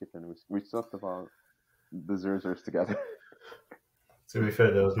 we're just skipping. We talked about the 0-0s together. To be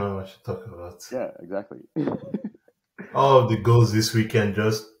fair, there was not much to talk about. Yeah, exactly. All of the goals this weekend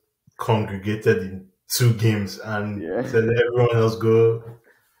just congregated in two games and Yeah. said everyone else go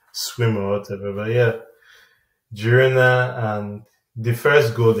swim or whatever. But yeah, Girona, and the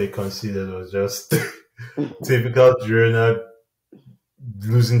first goal they conceded was just typical Girona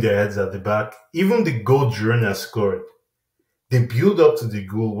losing their heads at the back. Even the goal Girona scored, they build up to the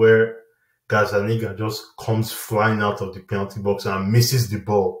goal where Gazaniga just comes flying out of the penalty box and misses the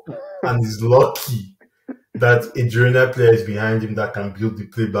ball and is lucky that a Girona player is behind him that can build the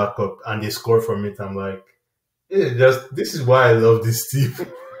play back up and they score from it. I'm like, this is why I love this team.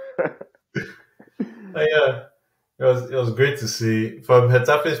 Yeah, it was great to see from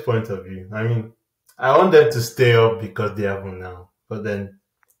Hetafe's point of view. I mean, I want them to stay up because they have one now, but then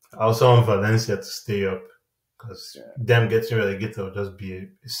I also want Valencia to stay up because Yeah. them getting relegated will just be a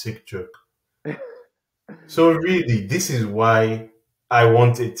sick joke. So really, this is why I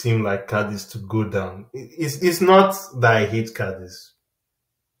want a team like Cadiz to go down. It's not that I hate Cadiz.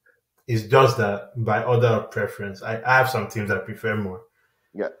 It's just that by order of preference, I have some teams I prefer more.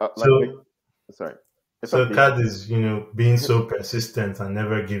 Yeah, So sorry. If I'm so being Cadiz, being so persistent and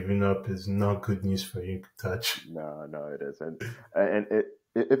never giving up is not good news for you to touch. No, no, it isn't. And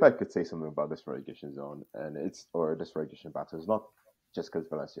if I could say something about this relegation zone and or this relegation battle, it's not just because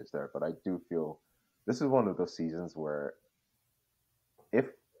Valencia is there, but I do feel this is one of those seasons where if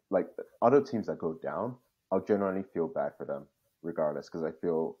like other teams that go down, I'll generally feel bad for them regardless because I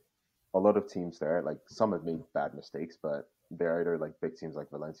feel a lot of teams there, like some have made bad mistakes, but they're either like big teams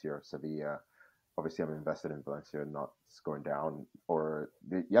like Valencia or Sevilla. Obviously, I'm invested in Valencia not scoring down. Or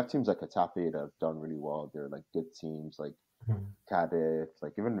you have teams like Getafe that have done really well. They're like good teams like Cadiz,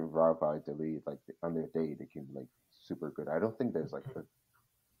 like even Real Valladolid. Like on their day, they can like super good. I don't think there's like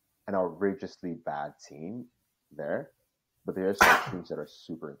an outrageously bad team there, but there's some teams that are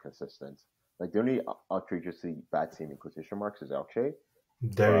super inconsistent. Like the only outrageously bad team in quotation marks is Elche,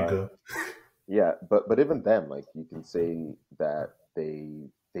 There you but go. yeah, but even them, like you can say that they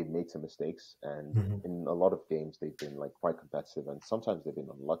made some mistakes, and Mhm. in a lot of games they've been like quite competitive, and sometimes they've been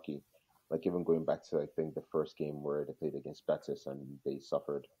unlucky. Like even going back to I think the first game where they played against Betis and they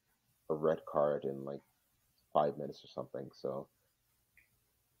suffered a red card in like 5 minutes or something. So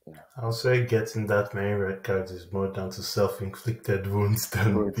yeah, I'll say getting that many red cards is more down to self-inflicted wounds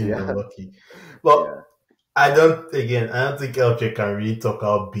than Wounds, being yeah, unlucky. But yeah, I don't think LJ can really talk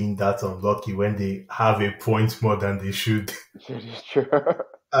about being that unlucky when they have a point more than they should. sure.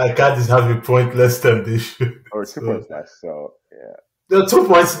 Cardis have a point less than they should. Or two So points less. So yeah, the 2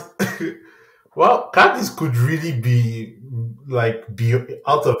 points. Well, Cardis could really be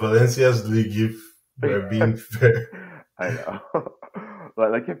out of Valencia's league if we're being fair. I know.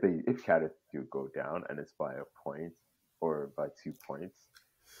 Like if Cardiff do go down and it's by a point or by 2 points,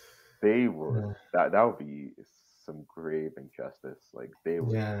 they would Yeah, that would be some grave injustice. Like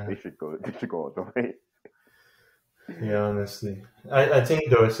yeah, they should go all the way. yeah. Honestly, I think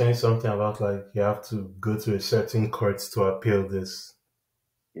they were saying something about like you have to go to a certain court to appeal this.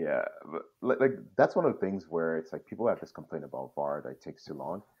 Yeah, but like that's one of the things where it's like people have this complaint about VAR that it takes too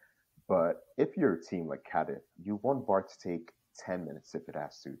long. But if you're a team like Cardiff, you want VAR to take 10 minutes if it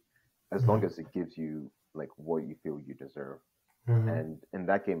has to, as long Mhm, as it gives you like what you feel you deserve. mhm. And in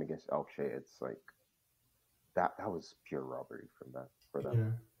that game against Elche, it's like that was pure robbery from that for them.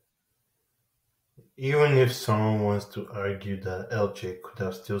 Yeah. Even if someone wants to argue that LJ could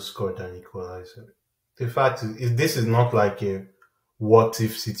have still scored an equalizer, the fact is this is not like a what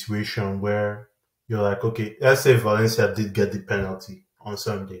if situation where you're like, okay, let's say Valencia did get the penalty on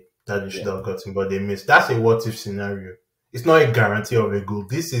Sunday that they should Yeah, have gotten, but they missed. That's a what if scenario. It's not a guarantee of a goal.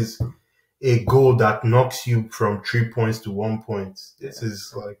 This is a goal that knocks you from 3 points to 1 point. This yeah,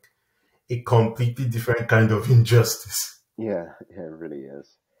 is like a completely different kind of injustice. yeah. It really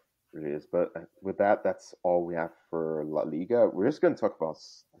is. But with that, that's all we have for La Liga. We're just going to talk about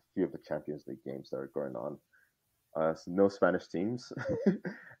a few of the Champions League games that are going on. So no Spanish teams.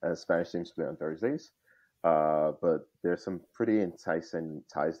 Spanish teams play on Thursdays. But there's some pretty enticing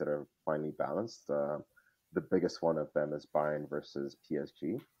ties that are finally balanced. The biggest one of them is Bayern versus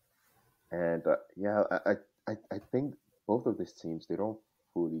PSG. And yeah, I think both of these teams, they don't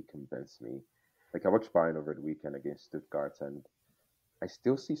fully convince me. Like I watched Bayern over the weekend against Stuttgart, and I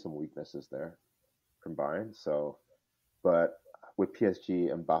still see some weaknesses there from Bayern. So, but with PSG,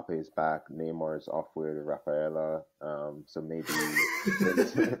 Mbappe is back. Neymar is off with Rafaela. So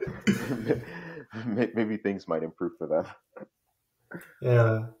things, maybe things might improve for them.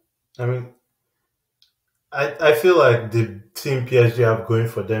 Yeah. I mean, I feel like the thing PSG have going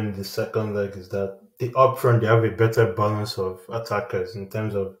for them in the second leg is that up front they have a better balance of attackers in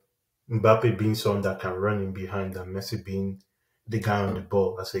terms of Mbappe being someone that can run in behind and Messi being the guy on the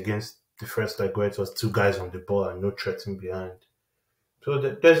ball, as against the first leg where it was two guys on the ball and no threat in behind. So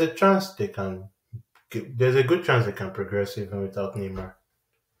there's a chance they can. There's a good chance they can progress even without Neymar.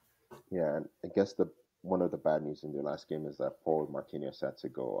 Yeah, and I guess the one of the bad news in the last game is that Paul Martinez had to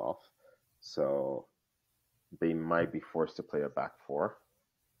go off, so they might be forced to play a back four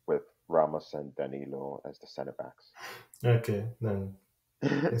with Ramos and Danilo as the center backs. Okay, then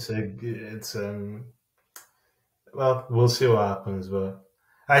it's well, we'll see what happens, but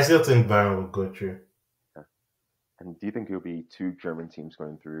I still think Bayern will go through. And do you think it'll be two German teams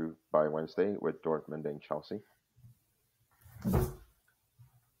going through by Wednesday with Dortmund and Chelsea?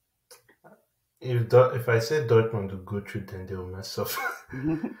 If I say Dortmund will go through, then they'll mess up.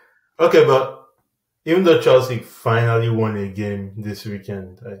 Okay, but even though Chelsea finally won a game this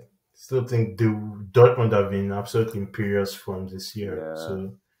weekend, I still think Dortmund have been absolutely imperious form this year. Yeah.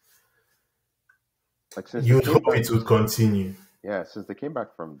 So like since you'd hope it would continue. Yeah, since they came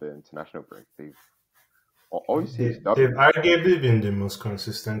back from the international break, they've always They've arguably been the most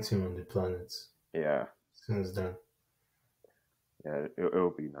consistent team on the planet. Yeah. Since then. Yeah,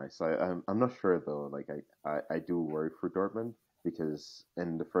 it'll be nice. I'm not sure though. Like I do worry for Dortmund because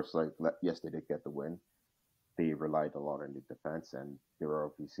in the first yes they did get the win. They relied a lot on the defense and they were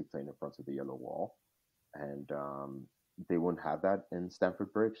obviously playing in front of the yellow wall, and they wouldn't have that in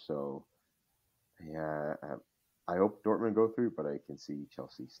Stamford Bridge. So yeah, I hope Dortmund go through, but I can see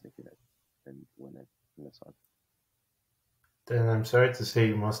Chelsea sneaking it and win it in this one. Then I'm sorry to say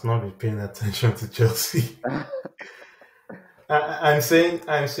you must not be paying attention to Chelsea. I'm saying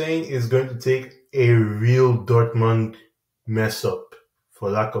it's going to take a real Dortmund mess up, for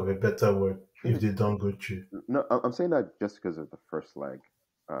lack of a better word, if they don't go through. No, I'm saying that just because of the first leg.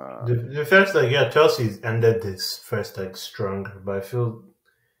 The first leg, yeah, Chelsea ended this first leg stronger, but I feel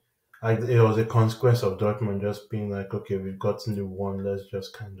like it was a consequence of Dortmund just being like, okay, we've gotten the one, let's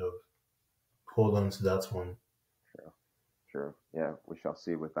just kind of hold on to that one. Sure. Yeah, we shall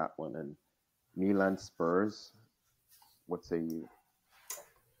see with that one. And Milan Spurs. What say you?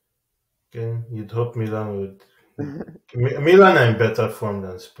 Okay, you'd hope Milan would. Milan are in better form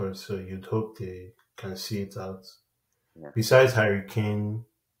than Spurs, so you'd hope they can see it out. Yeah. Besides Harry Kane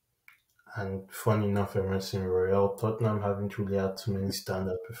and, funny enough, Emerson Royal, Tottenham haven't really had too many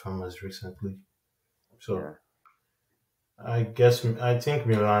standout performers recently. So yeah. I think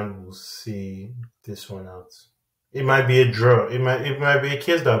Milan will see this one out. It might be a draw. It might be a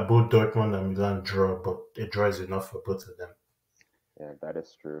case that both Dortmund and Milan draw, but a draw is enough for both of them. Yeah, that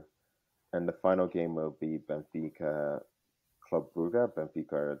is true. And the final game will be Benfica Club Brugge.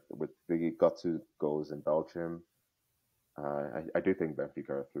 Benfica they got 2 goals in Belgium. I do think Benfica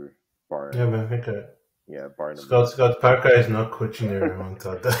are through. Yeah, Benfica. Yeah, Scott Parker is not coaching the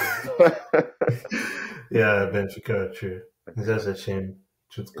remontada. Yeah, Benfica are true. It's just a shame.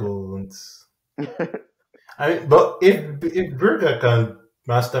 Just goal. But if Brugge can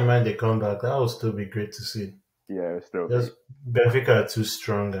mastermind the comeback, that would still be great to see. Yeah, it's still. Just Benfica are too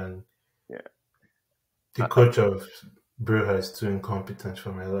strong, and the coach of Brugge is too incompetent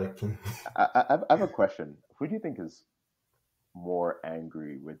for my liking. I have a question. Who do you think is more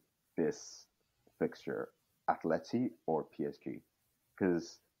angry with this fixture, Atleti or PSG?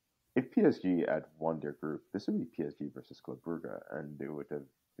 Because if PSG had won their group, this would be PSG versus Club Brugge, and they would have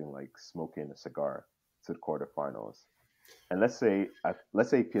been like smoking a cigar to the quarterfinals. And let's say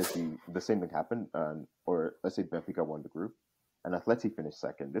PSG, the same thing happened, or let's say Benfica won the group, and Atleti finished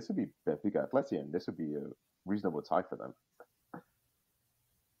second. This would be Benfica Atleti, and this would be a reasonable tie for them.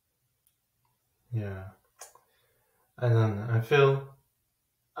 Yeah, I don't know. I feel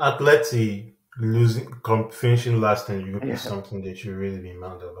Atleti finishing last in Europe is something they should really be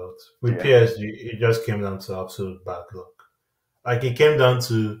mad about. With PSG, it just came down to absolute bad luck. Like it came down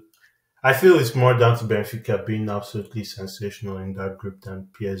to. I feel it's more down to Benfica being absolutely sensational in that group than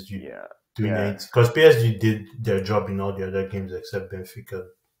PSG doing it. Because PSG did their job in all the other games except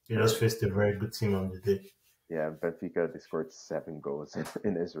Benfica. They just faced a very good team on the day. Yeah, Benfica, they scored 7 goals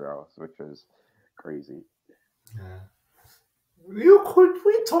in Israel, which was crazy. Yeah. Could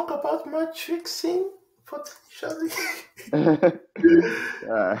we talk about match fixing potentially?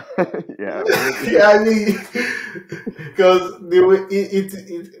 Yeah. I mean, because the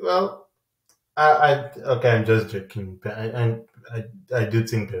way well. I'm just joking. But I do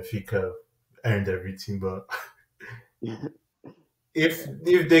think Benfica earned everything, but if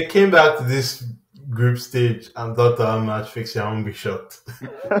they came back to this group stage and thought our match fixing, I won't be shocked.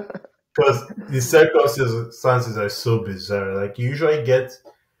 because the circumstances are so bizarre. Like you usually get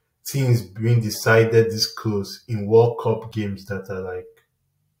teams being decided this close in World Cup games that are like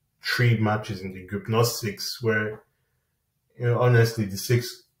 3 matches in the group, not six. Where honestly, the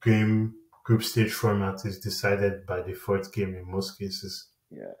 6 game group stage format is decided by the fourth game in most cases.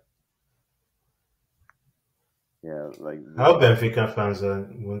 Yeah, yeah, like I hope Benfica fans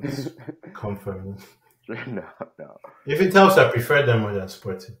won't come for me. no, no, If it helps, I prefer them more than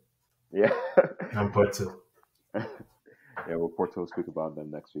Sporting yeah. and Porto. Yeah, we'll Porto will speak about them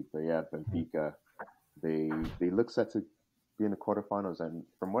next week. But yeah, Benfica, they look set to be in the quarterfinals, and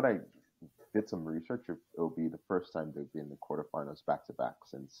from what I did some research, it'll be the first time they'll be in the quarterfinals back to back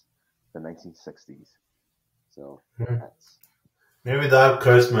since the 1960s. So Hmm. that's Maybe that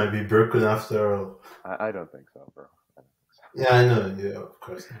curse might be broken after all. I don't think so, bro. I don't think Yeah, I know. Yeah, of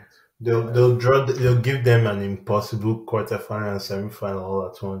course not. so. They'll give them an impossible quarterfinal and semifinal all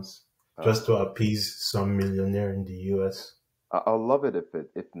at once, just to appease some millionaire in the US. I'll love it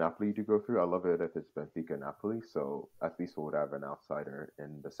if Napoli do go through. I'll love it if it's Benfica Napoli. So at least we'll have an outsider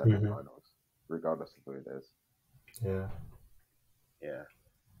in the Hmm. semifinals, regardless of who it is. Yeah. Yeah.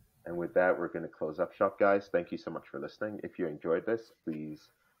 And with that, we're going to close up shop, guys. Thank you so much for listening. If you enjoyed this, please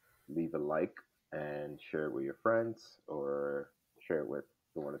leave a like and share it with your friends or share it with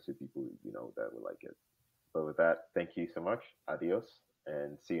the 1 or 2 people you know that would like it. But with that, thank you so much. Adios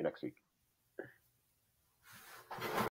and see you next week.